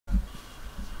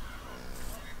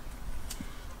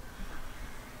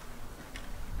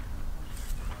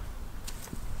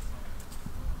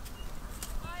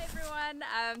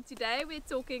Today we're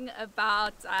talking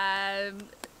about a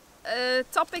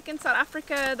topic in South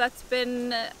Africa that's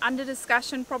been under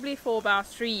discussion probably for about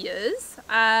 3 years,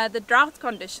 the drought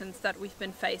conditions that we've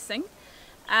been facing,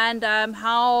 and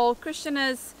how Christiaan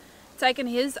has taken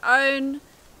his own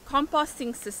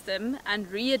composting system and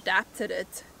readapted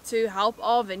it to help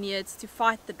our vineyards to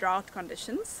fight the drought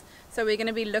conditions. So we're going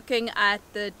to be looking at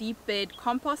the deep bed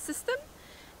compost system,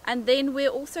 and then we're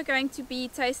also going to be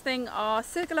tasting our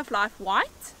Circle of Life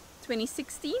White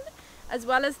 2016 as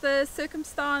well as the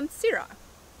Circumstance Syrah.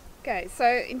 Okay, so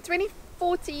in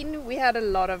 2014 we had a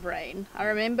lot of rain. I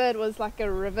remember it was like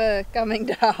a river coming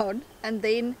down, and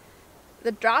then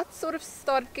the drought sort of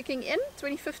started kicking in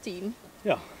 2015.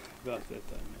 Yeah, about that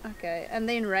time. Okay, and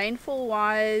then rainfall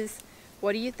wise,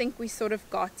 what do you think we sort of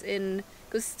got in,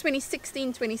 because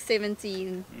 2016,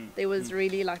 2017 there was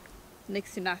really like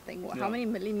next to nothing. How many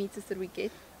millimeters did we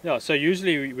get? Yeah, so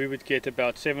usually we would get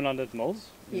about 700 mils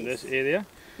in this area,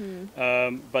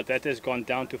 but that has gone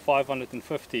down to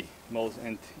 550 mils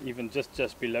and even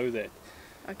just below that.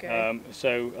 Okay.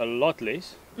 So a lot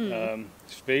less.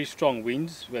 It's very strong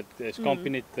winds that has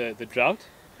accompanied the drought.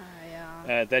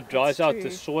 That dries out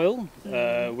the soil.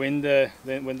 When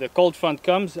the cold front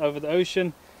comes over the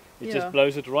ocean, it just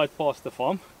blows it right past the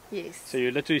farm. Yes. So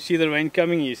you literally see the rain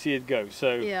coming, you see it go.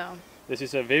 So this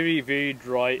is a very, very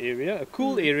dry area. A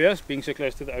cool area, being so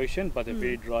close to the ocean, but a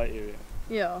very dry area.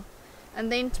 Yeah. And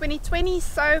then 2020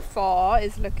 so far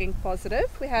is looking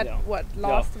positive. We had what,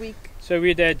 last week? So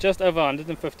we had just over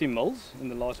 150 mils in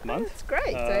the last month. That's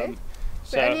great, eh?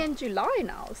 So we're only in July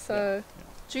now, so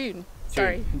June.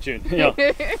 Sorry. June. Yeah.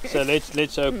 So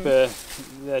let's hope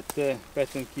that the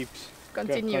pattern keeps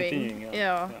continuing.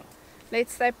 Yeah.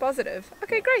 Let's stay positive.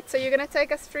 Okay, great. So you're going to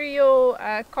take us through your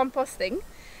composting.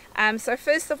 So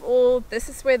first of all, this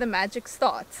is where the magic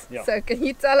starts. So can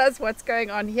you tell us what's going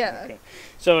on here? Okay.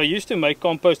 So I used to make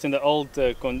compost in the old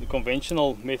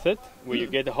conventional method, where you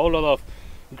get a whole lot of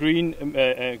green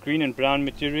and brown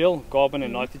material, carbon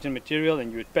and nitrogen material,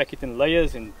 and you would pack it in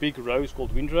layers in big rows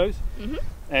called windrows,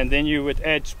 and then you would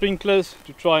add sprinklers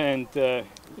to try and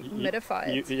humidify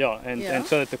it. And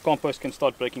so that the compost can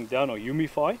start breaking down or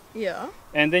humidify. Yeah.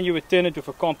 And then you would turn it with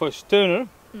a compost turner,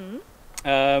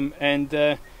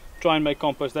 and try and make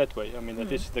compost that way. I mean,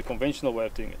 that is the conventional way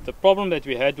of doing it. The problem that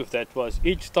we had with that was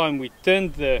each time we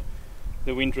turned the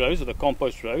windrows or the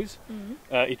compost rows,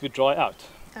 it would dry out.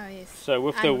 Oh, yes. So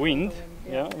with the wind,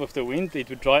 with the wind, it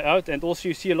would dry out, and also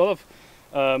you see a lot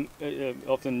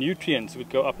of the nutrients would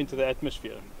go up into the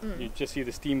atmosphere. You just see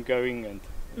the steam going, and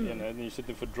then you sit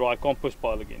there for dry compost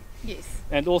pile again. Yes.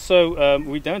 And also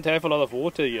we don't have a lot of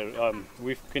water here.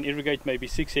 We can irrigate maybe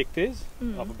 6 hectares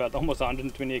of about almost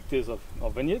 120 hectares of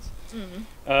vineyards.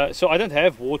 So I don't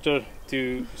have water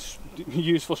to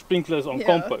use for sprinklers on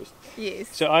compost. Yes.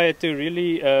 So I had to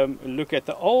really look at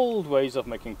the old ways of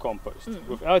making compost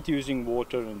without using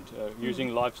water and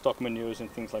using livestock manures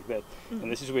and things like that. And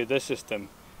this is where this system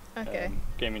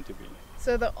came into being.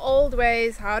 So the old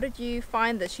ways, how did you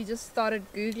find this? You just started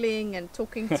Googling and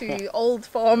talking to old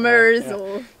farmers?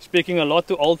 Or speaking a lot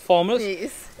to old farmers.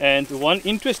 Yes. And one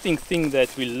interesting thing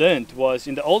that we learned was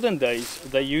in the olden days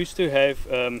they used to have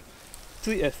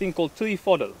a thing called tree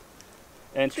fodder.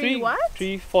 And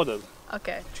tree fodder.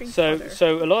 Okay, tree fodder.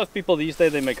 So a lot of people these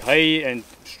days, they make hay and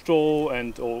straw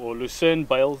and or lucerne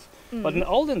bales. But in the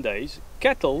olden days,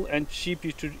 cattle and sheep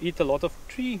used to eat a lot of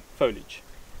tree foliage.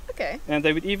 Okay. And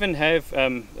they would even have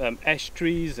ash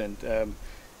trees and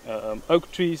oak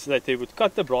trees that they would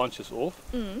cut the branches off,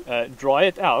 dry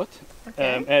it out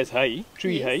as hay,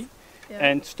 hay,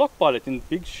 and stockpile it in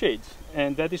big sheds.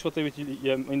 And that is what they would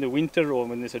in the winter or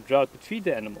when there's a drought would feed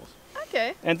the animals.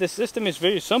 Okay. And the system is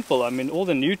very simple. I mean, all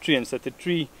the nutrients that the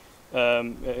tree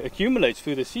accumulates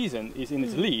through the season is in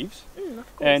its leaves.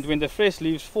 And when the fresh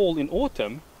leaves fall in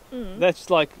autumn, that's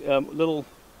like little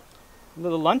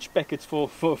lunch packets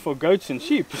for goats and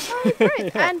sheep. Oh,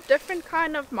 great. And different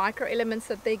kind of micro elements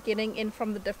that they're getting in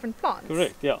from the different plants.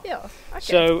 Correct, yeah. Okay.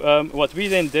 So what we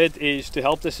then did is to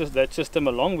help that system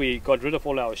along, we got rid of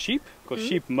all our sheep, because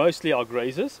sheep mostly are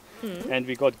grazers, and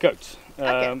we got goats,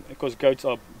 because goats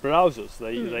are browsers.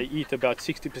 They eat about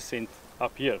 60%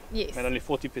 up here, and only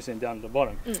 40% down the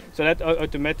bottom. So that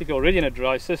automatically, already in a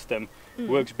dry system,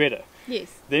 works better.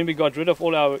 Yes. Then we got rid of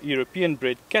all our European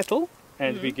bred cattle,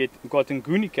 and we got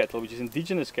Nguni cattle, which is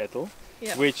indigenous cattle,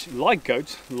 which, like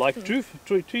goats, like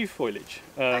tree foliage.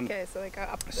 Okay, so they go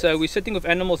up. So we're sitting with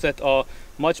animals that are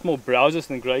much more browsers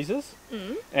than grazers,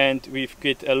 and we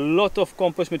get a lot of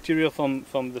compost material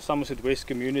from the Somerset West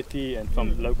community and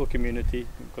from the local community,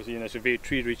 because it's a very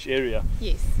tree-rich area.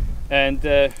 Yes. And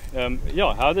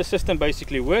yeah, how the system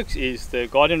basically works is the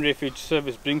garden refuge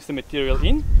service brings the material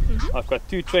in. I've got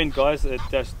 2 trained guys that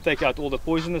just take out all the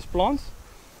poisonous plants.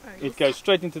 It goes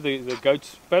straight into the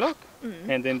goat's paddock,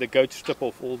 and then the goats strip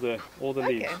off all the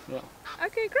leaves. Yeah.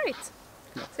 Okay, great.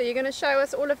 Yeah. So you're going to show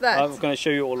us all of that? I'm going to show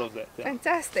you all of that. Yeah.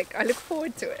 Fantastic. I look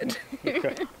forward to it.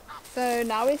 Okay. So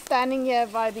now we're standing here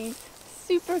by these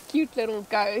super cute little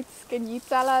goats. Can you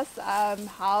tell us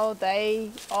how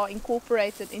they are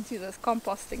incorporated into this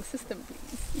composting system,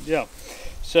 please? Yeah.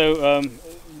 So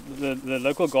the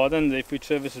local garden, the food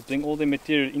services bring all the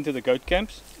material into the goat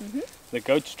camps. The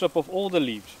goats strip off all the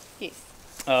leaves. Yes.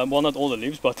 Well, not all the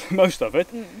leaves, but most of it,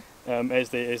 as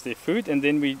their food, and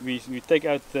then we take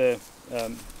out the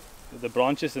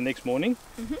branches the next morning,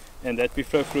 and that we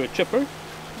throw through a chipper,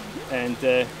 and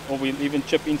or we even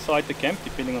chip inside the camp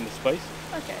depending on the space.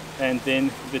 Okay. And then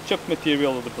the chipped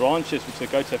material or the branches which the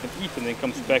goats haven't eaten then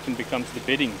comes back and becomes the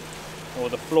bedding or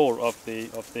the floor of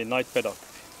the night paddock.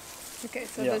 Okay,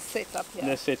 so this setup here.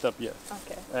 This setup here.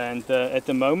 Okay. And at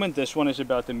the moment this one is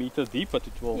about 1 meter deep, but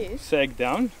it will sag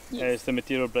down as the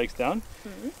material breaks down,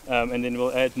 and then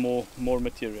we'll add more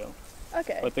material.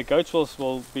 Okay. But the goats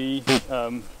will be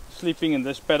sleeping in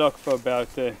this paddock for about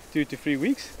 2 to 3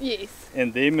 weeks. Yes.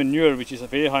 And their manure, which is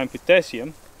very high in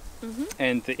potassium,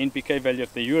 and the NPK value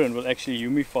of the urine will actually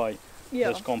humidify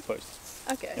this compost.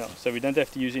 Okay. Yeah, so we don't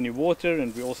have to use any water,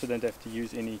 and we also don't have to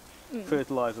use any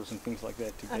fertilizers and things like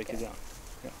that to break it down.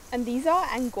 Yeah. And these are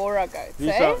Angora goats,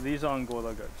 These are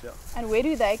Angora goats, yeah. And where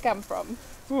do they come from?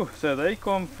 Ooh, so they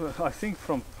come, I think,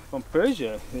 from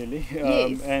Persia, really.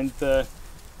 Yes. And a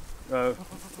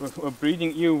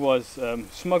breeding ewe was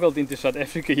smuggled into South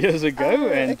Africa years ago,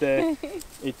 and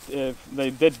they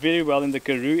did very well in the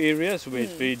Karoo areas where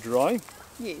it's very dry.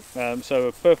 Yes. So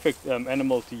a perfect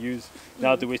animal to use.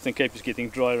 Now the Western Cape is getting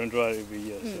drier and drier every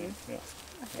year. So, yeah.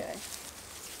 Okay.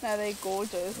 Now they're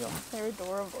gorgeous. Yeah. They're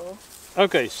adorable.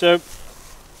 Okay, so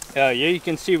here you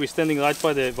can see we're standing right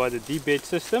by the deep bed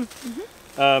system.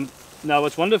 Now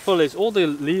what's wonderful is all the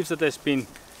leaves that has been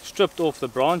stripped off the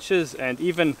branches, and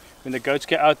even when the goats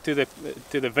get out to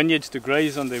the vineyards to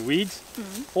graze on the weeds,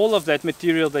 all of that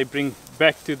material they bring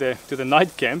back to the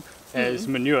night camp as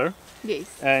manure. Yes.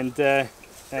 And I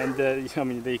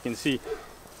mean, there you can see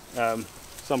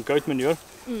some goat manure,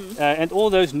 and all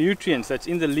those nutrients that's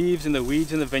in the leaves and the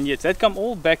weeds in the vineyards, that come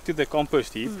all back to the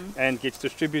compost heap and gets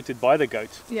distributed by the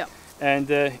goats. Yeah.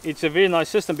 And it's a very nice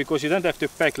system because you don't have to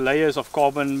pack layers of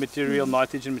carbon material,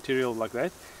 nitrogen material like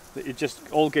that. It just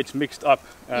all gets mixed up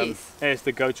as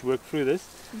the goats work through this.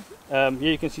 Here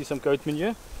you can see some goat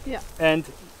manure. Yeah. And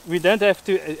we don't have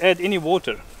to add any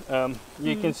water.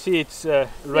 You can see it's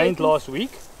rained last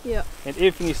week. Yeah. And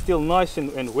everything is still nice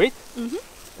and wet.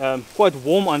 Quite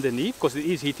warm underneath because it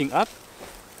is heating up.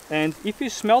 And if you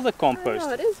smell the compost,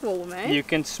 it is warm, you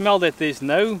can smell that there's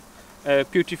no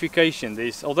putrefaction.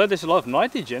 Although there's a lot of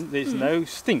nitrogen, there's no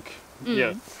stink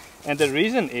here. And the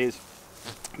reason is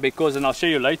because, and I'll show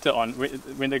you later on,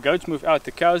 when the goats move out,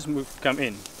 the cows come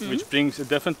in, which brings a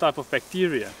different type of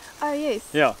bacteria. Oh yes.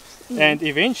 Yeah. And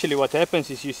eventually what happens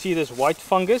is you see this white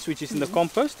fungus which is in the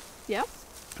compost. Yeah.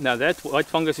 Now that white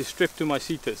fungus is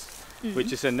streptomycetes,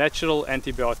 which is a natural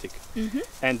antibiotic.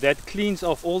 And that cleans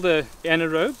off all the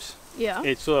anaerobes. Yeah.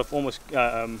 It sort of almost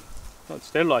not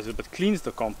sterilizes but cleans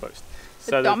the compost.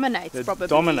 So it dominates probably.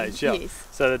 Dominates, yeah. Yes.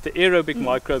 So that the aerobic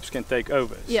microbes can take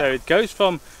over. Yeah. So it goes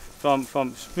from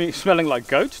smelling like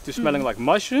goats to smelling like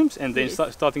mushrooms, and then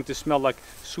starting to smell like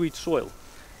sweet soil,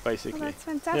 basically. Oh, that's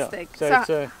fantastic. Yeah.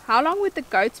 So how long would the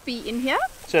goats be in here?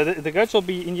 So the goats will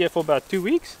be in here for about 2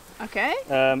 weeks. Okay.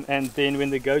 And then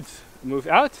when the goats move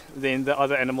out, then the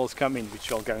other animals come in,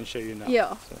 which I'll go and show you now.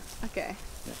 Yeah. So. Okay.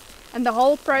 Yeah. And the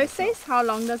whole process, how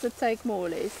long does it take more or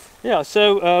less? Yeah,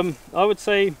 so I would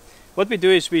say what we do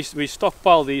is we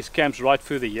stockpile these camps right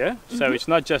through the year, so it's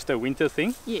not just a winter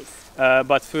thing. Yes.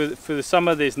 But for the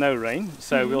summer there's no rain,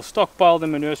 so we'll stockpile the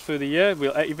manures through the year.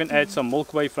 We'll even add some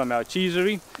milk whey from our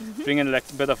cheesery, bring in a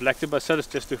bit of lactobacillus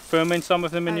just to ferment some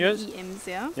of the manures. EMs,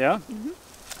 yeah. Yeah.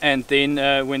 And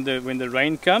then when the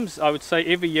rain comes, I would say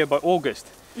every year by August,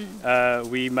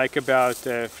 we make about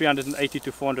 380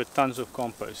 to 400 tons of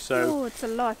compost. So it's a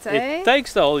lot, eh? It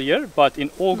takes the whole year, but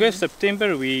in August,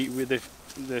 September,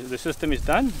 the system is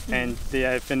done, and they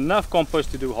have enough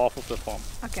compost to do half of the farm.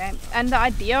 Okay, and the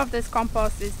idea of this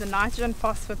compost is the nitrogen,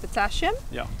 phosphorus, potassium,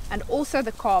 and also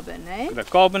the carbon, eh? The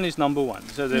carbon is number one.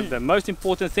 So the most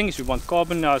important thing is we want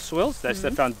carbon in our soils. That's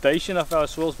the foundation of our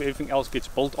soils, where everything else gets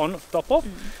built on top of.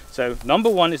 So number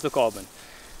one is the carbon.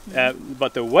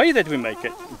 But the way that we make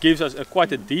it gives us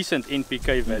quite a decent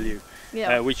NPK value.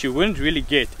 which you wouldn't really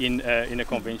get in a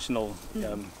conventional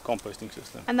composting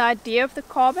system. And the idea of the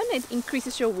carbon, it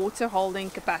increases your water holding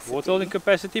capacity. Water holding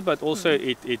capacity, but also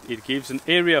it gives an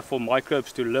area for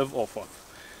microbes to live off of.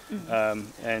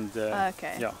 And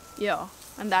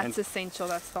that's essential.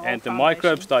 That's the whole and the foundation.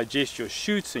 microbes digest your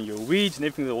shoots and your weeds and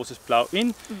everything the horses plow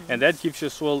in, and that gives your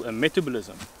soil a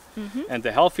metabolism. And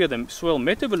the healthier the soil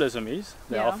metabolism is,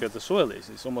 the healthier the soil is.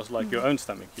 It's almost like your own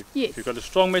stomach. If you've got a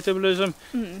strong metabolism,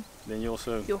 then you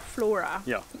also... Your flora.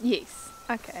 Yeah. Yes.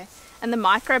 Okay. And the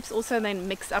microbes also then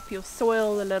mix up your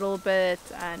soil a little bit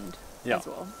and as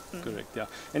well. Correct. Yeah.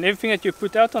 And everything that you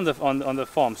put out on the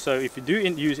farm. So if you do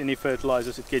use any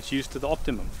fertilizers, it gets used to the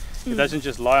optimum. It doesn't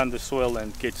just lie on the soil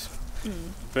and gets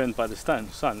burned by the sun.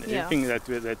 Everything that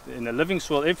in a living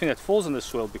soil, everything that falls on the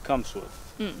soil becomes soil.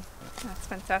 That's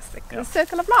fantastic. The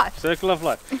circle of life. Circle of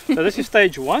life. So this is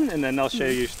stage 1, and then I'll show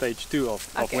you stage 2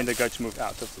 of when the goats move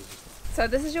out of the system. So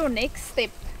this is your next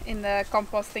step in the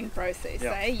composting process,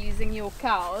 using your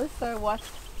cows. So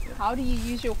how do you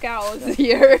use your cows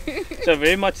here? So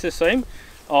very much the same.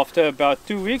 After about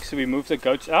 2 weeks, we move the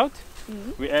goats out.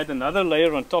 We add another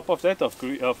layer on top of that of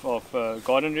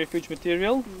garden refuge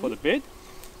material for the bed,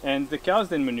 and the cows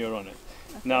then manure on it.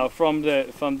 Now from the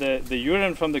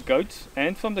urine from the goats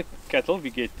and from the cattle, we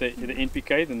get the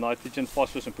NPK, the nitrogen,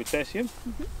 phosphorus and potassium.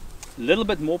 A little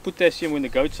bit more potassium when the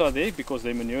goats are there because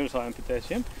their manure is high in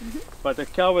potassium. But the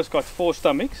cow has got 4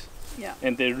 stomachs,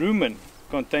 and their rumen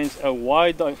contains a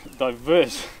wide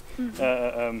diverse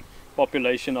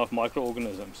population of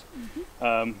microorganisms.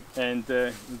 And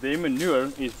their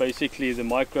manure is basically the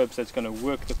microbes that's going to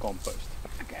work the compost.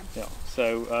 Yeah.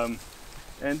 So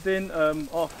and then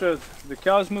after the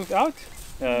cows move out,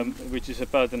 which is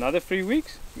about another 3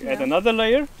 weeks, we add another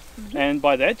layer, and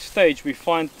by that stage we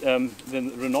find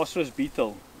the rhinoceros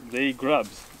beetle, their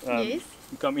grubs,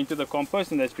 come into the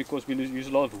compost, and that's because we use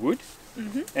a lot of wood,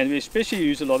 and we especially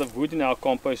use a lot of wood in our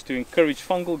compost to encourage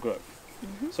fungal growth.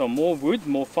 So more wood,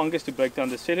 more fungus to break down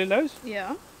the cellulose,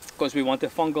 because we want a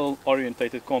fungal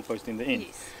orientated compost in the end.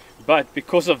 But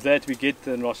because of that, we get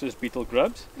the rhinoceros beetle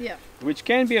grubs, which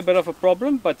can be a bit of a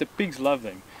problem, but the pigs love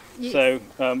them. So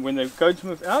when the goats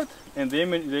move out and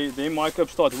their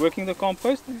microbes start working the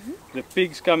compost, the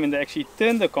pigs come and they actually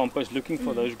turn the compost looking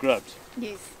for those grubs.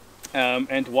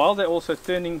 And while they're also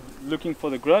looking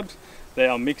for the grubs, they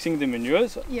are mixing the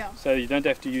manures, so you don't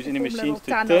have to use any machines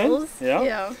to turn.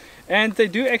 And they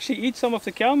do actually eat some of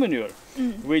the cow manure,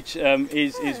 which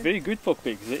is very good for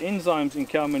pigs. The enzymes in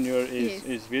cow manure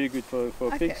is very good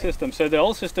for pig system. So the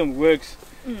whole system works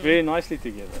very nicely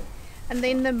together. And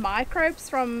then the microbes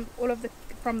from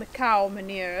the cow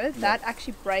manure, that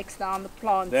actually breaks down the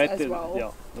plants as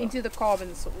well into the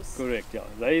carbon source. Correct, yeah.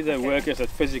 They're the workers that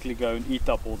physically go and eat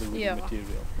up all the woody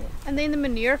material. And then the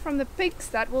manure from the pigs,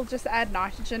 that will just add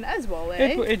nitrogen as well,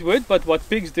 eh? It would, but what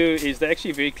pigs do is they're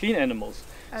actually very clean animals.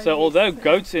 So although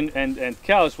goats and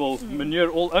cows will manure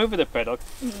all over the paddock,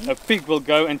 a pig will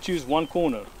go and choose one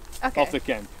corner of the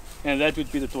camp, and that would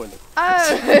be the toilet.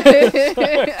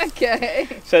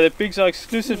 So the pigs are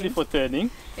exclusively for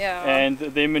turning, and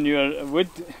their manure would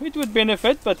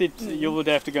benefit, but you would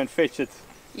have to go and fetch it.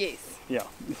 Yeah.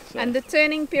 So. And the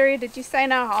turning period, did you say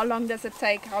now, how long does it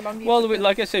take? How long do you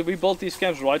like I said, we built these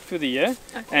camps right through the year,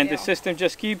 and the system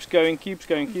just keeps going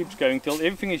till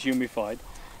everything is humified.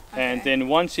 And then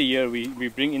once a year we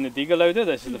bring in a digger loader.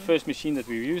 This is the first machine that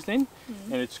we've used in,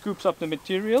 and it scoops up the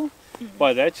material.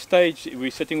 By that stage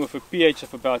we're sitting with a pH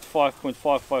of about 5.5,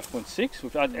 5.6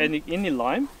 without any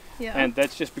lime, and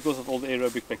that's just because of all the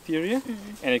aerobic bacteria,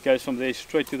 and it goes from there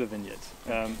straight to the vineyards.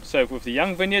 So with the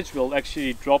young vineyards we'll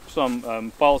actually drop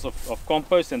some piles of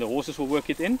compost, and the horses will work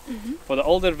it in. For the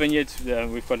older vineyards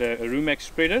we've got a Rumex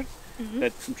spreader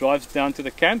that drives down to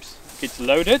the camps, gets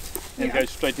loaded, and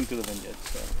goes straight into the vineyard.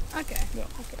 So,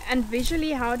 And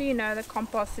visually, how do you know the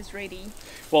compost is ready?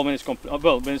 Well, when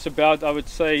it's about, I would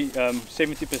say,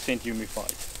 70%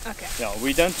 humified. Yeah,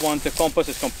 we don't want the compost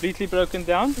that's completely broken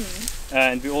down,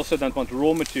 and we also don't want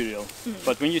raw material.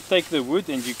 But when you take the wood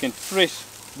and you can press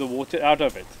the water out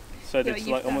of it, so that's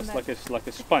almost like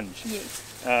a sponge.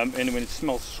 And when it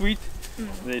smells sweet,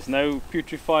 there's no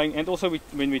putrefying. And also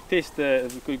when we test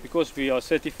because we are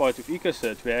certified with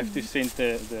EcoCert, we have to send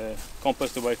the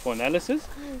compost away for analysis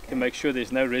to make sure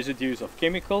there's no residues of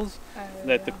chemicals,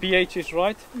 that the pH is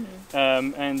right,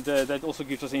 and that also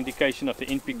gives us an indication of the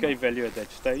NPK value at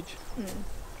that stage.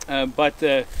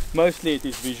 But mostly it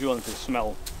is visual and the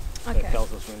smell that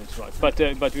tells us when it's right.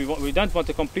 But we don't want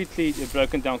a completely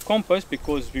broken down compost,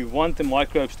 because we want the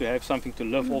microbes to have something to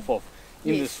live off of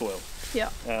in the soil. Yeah.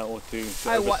 Or to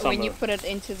when you put it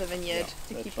into the vineyard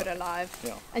to keep it alive.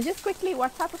 Yeah. And just quickly,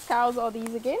 what type of cows are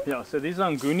these again? Yeah, so these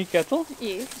are Nguni cattle.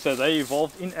 Yes. So they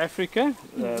evolved in Africa.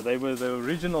 They were the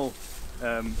original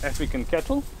African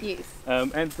cattle. Yes.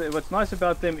 And what's nice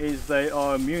about them is they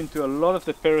are immune to a lot of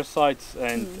the parasites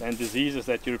and diseases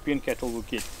that European cattle will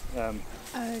get.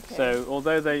 Okay. So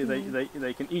although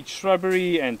they can eat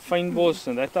shrubbery and fynbos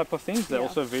and that type of things, they're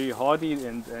also very hardy,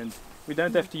 and we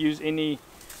don't have to use any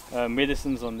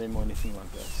medicines on them or anything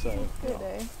like that. So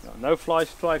no fly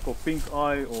strike or pink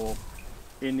eye or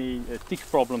any tick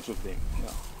problems with them.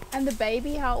 Yeah. And the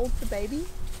baby, how old's the baby?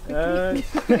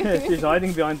 She's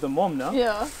hiding behind the mom now.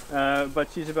 Yeah.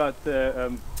 But she's about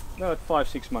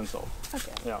 5-6 months old.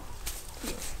 Okay. Yeah.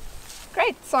 Yes.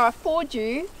 Great. So I poured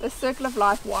you the Circle of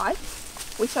Life white,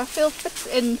 which I feel fits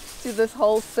into this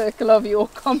whole circle of your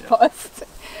compost.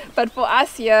 But for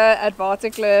us here at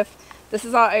Waterkloof, this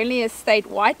is our only estate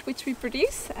white which we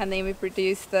produce, and then we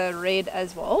produce the red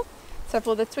as well. So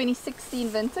for the 2016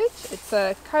 vintage, it's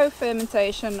a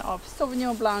co-fermentation of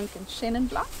Sauvignon Blanc and Chenin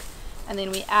Blanc, and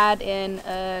then we add in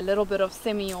a little bit of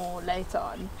Semillon later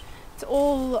on. It's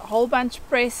all whole bunch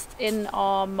pressed in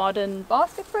our modern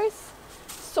basket press,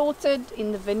 sorted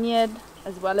in the vineyard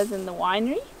as well as in the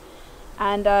winery.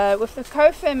 And with the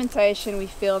co-fermentation, we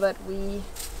feel that we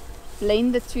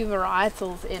blend the two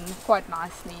varietals in quite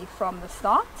nicely from the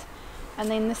start. And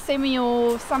then the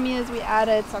Semillon, some years we add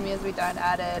it, some years we don't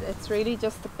add it. It's really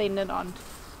just dependent on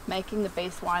making the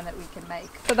best wine that we can make.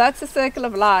 So that's the Circle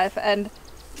of Life, and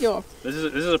yeah. This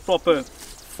is a proper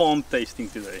farm tasting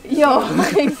today.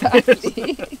 Yeah,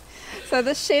 exactly. So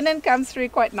the Chenin comes through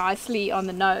quite nicely on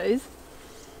the nose.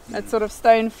 That sort of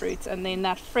stone fruit, and then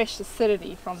that fresh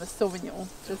acidity from the Sauvignon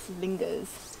just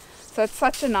lingers. So it's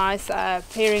such a nice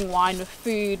pairing wine with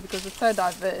food because it's so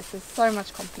diverse. There's so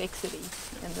much complexity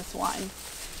in this wine.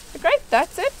 So great,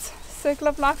 that's it. Circle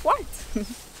of Life white.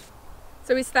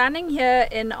 So we're standing here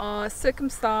in our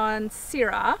Circumstance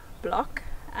Syrah block,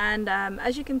 and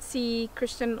as you can see,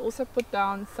 Christiaan also put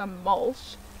down some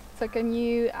mulch. So can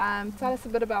you tell us a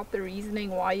bit about the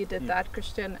reasoning why you did that,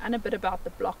 Christiaan, and a bit about the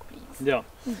block, please? Yeah.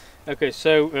 Okay,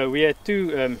 so we had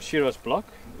two Syrah's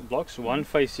blocks, one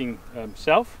facing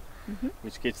south,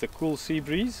 which gets the cool sea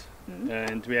breeze,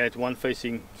 and we had one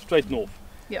facing straight north,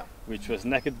 which was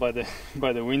naked by the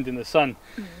wind and the sun,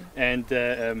 and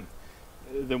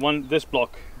this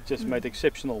block just made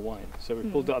exceptional wine. So we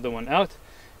pulled the other one out,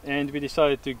 and we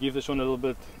decided to give this one a little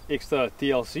bit extra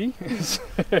TLC.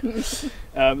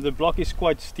 The block is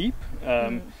quite steep,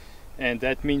 and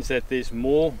that means that there's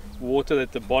more water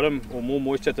at the bottom, or more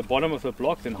moisture at the bottom of the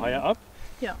block than higher up.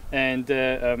 Yeah. And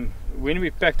when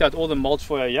we packed out all the mulch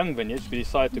for our young vineyards, we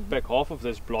decided to pack half of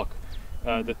this block,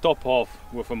 the top half,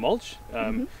 with a mulch,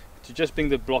 to just bring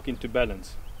the block into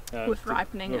balance. With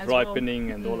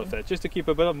ripening and all of that, just to keep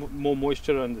a bit of more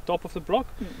moisture on the top of the block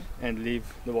and leave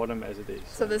the bottom as it is.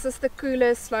 So this is the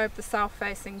cooler slope, the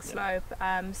south-facing slope.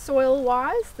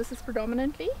 Soil-wise, this is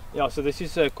predominantly? Yeah, so this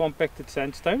is a compacted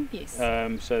sandstone. Yes.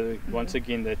 So once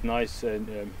again, that nice and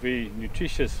very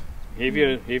nutritious,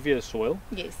 heavier soil.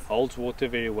 Yes. Holds water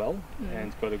very well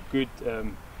and got a good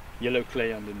yellow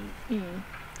clay underneath.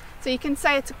 So you can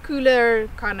say it's a cooler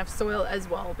kind of soil as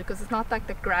well, because it's not like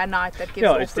the granite that gives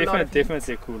off a lot of heat. Yeah, it's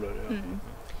definitely cooler. Yeah.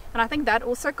 And I think that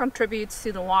also contributes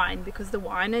to the wine, because the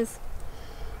wine is,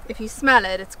 if you smell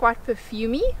it, it's quite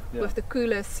perfumey with the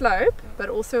cooler slope, but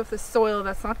also with the soil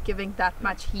that's not giving that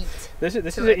much heat. This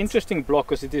is an interesting block,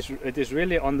 because it is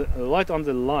really right on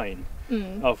the line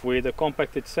of where the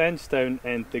compacted sandstone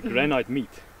and the granite meet.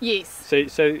 Yes. So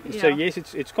yes,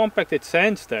 it's compacted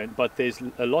sandstone, but there's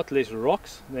a lot less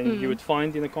rocks than you would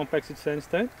find in a compacted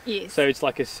sandstone. Yes. So it's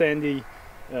like a sandy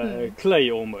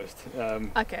clay almost.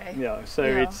 Okay. Yeah. So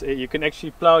it's you can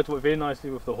actually plow it very nicely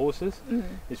with the horses.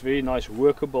 It's very nice,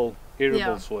 workable,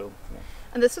 arable soil. Yeah.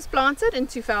 And this was planted in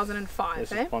 2005.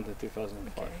 This was planted in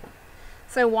 2005. Okay.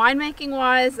 So winemaking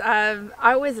wise, I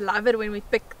always love it when we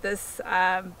pick this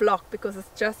block, because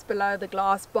it's just below the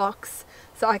glass box,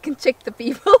 so I can check the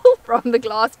people from the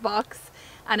glass box,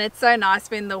 and it's so nice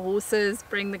when the horses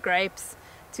bring the grapes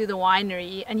to the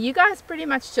winery. And you guys pretty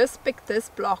much just pick this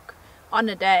block on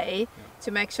a day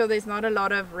to make sure there's not a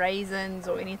lot of raisins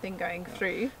or anything going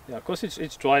through. Yeah, of course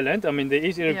it's dry land. I mean, there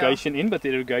is irrigation in, but the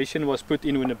irrigation was put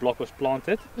in when the block was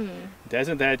planted. It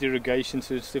hasn't had irrigation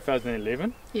since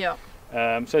 2011. Yeah.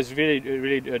 So it's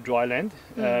really dry land,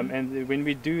 and when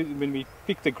we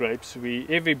pick the grapes,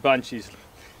 every bunch is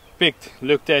picked,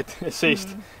 looked at,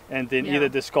 assessed, and then either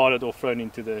discarded or thrown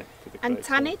into the And crates.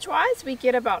 tonnage wise, we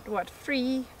get about what,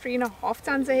 3.5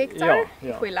 tons a hectare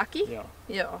if we're lucky.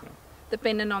 Yeah.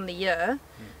 depending on the year.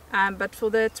 But for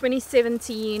the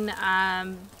 2017,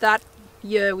 that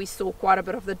year we saw quite a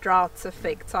bit of the drought's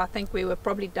effect. So I think we were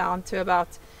probably down to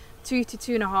about 2 to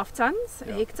 2.5 tons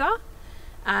a hectare.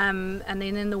 And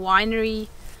then in the winery,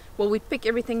 well, we pick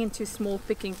everything into small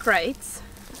picking crates.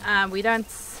 We don't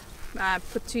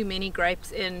put too many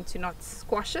grapes in to not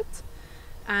squash it.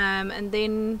 And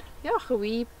then,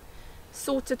 we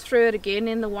sorted through it again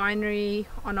in the winery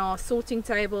on our sorting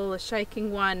table, a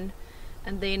shaking one,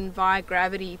 and then via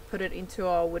gravity put it into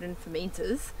our wooden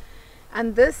fermenters.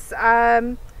 And this,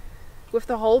 with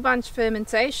the whole bunch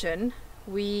fermentation,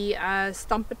 we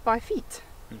stomp it by feet.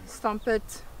 Stomp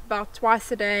it about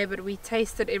twice a day, but we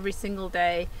taste it every single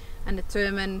day and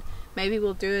determine, maybe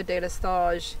we'll do a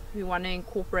delistage, we want to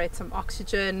incorporate some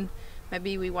oxygen,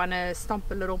 maybe we want to stomp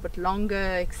a little bit longer,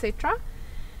 etc.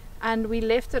 And we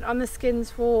left it on the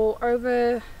skins for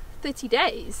over 30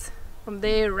 days. From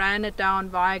there, ran it down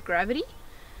via gravity,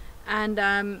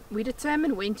 and we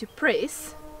determined when to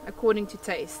press according to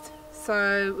taste.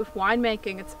 So with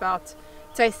winemaking, it's about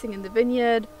tasting in the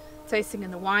vineyard, tasting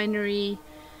in the winery,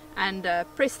 and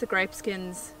press the grape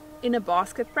skins in a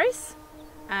basket press,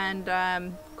 and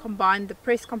combined the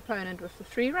press component with the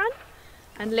free run,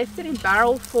 and left it in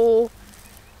barrel for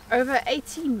over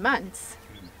 18 months.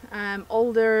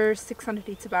 Older 600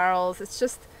 litre barrels. It's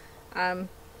just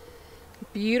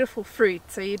beautiful fruit,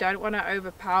 so you don't want to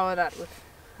overpower that with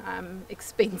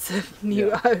expensive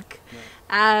new oak.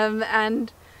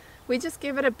 And we just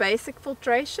give it a basic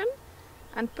filtration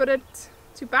and put it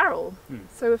to barrel.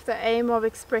 So with the aim of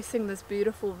expressing this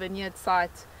beautiful vineyard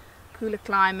site, cooler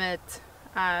climate,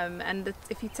 and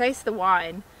if you taste the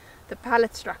wine, the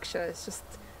palate structure is just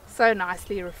so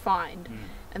nicely refined.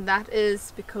 And that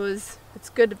is because it's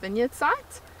good vineyard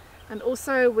site, and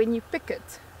also when you pick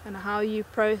it and how you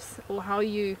process or how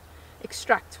you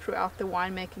extract throughout the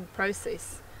winemaking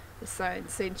process is so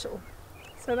essential.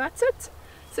 So that's it.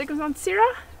 Circumstance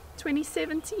Syrah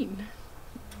 2017.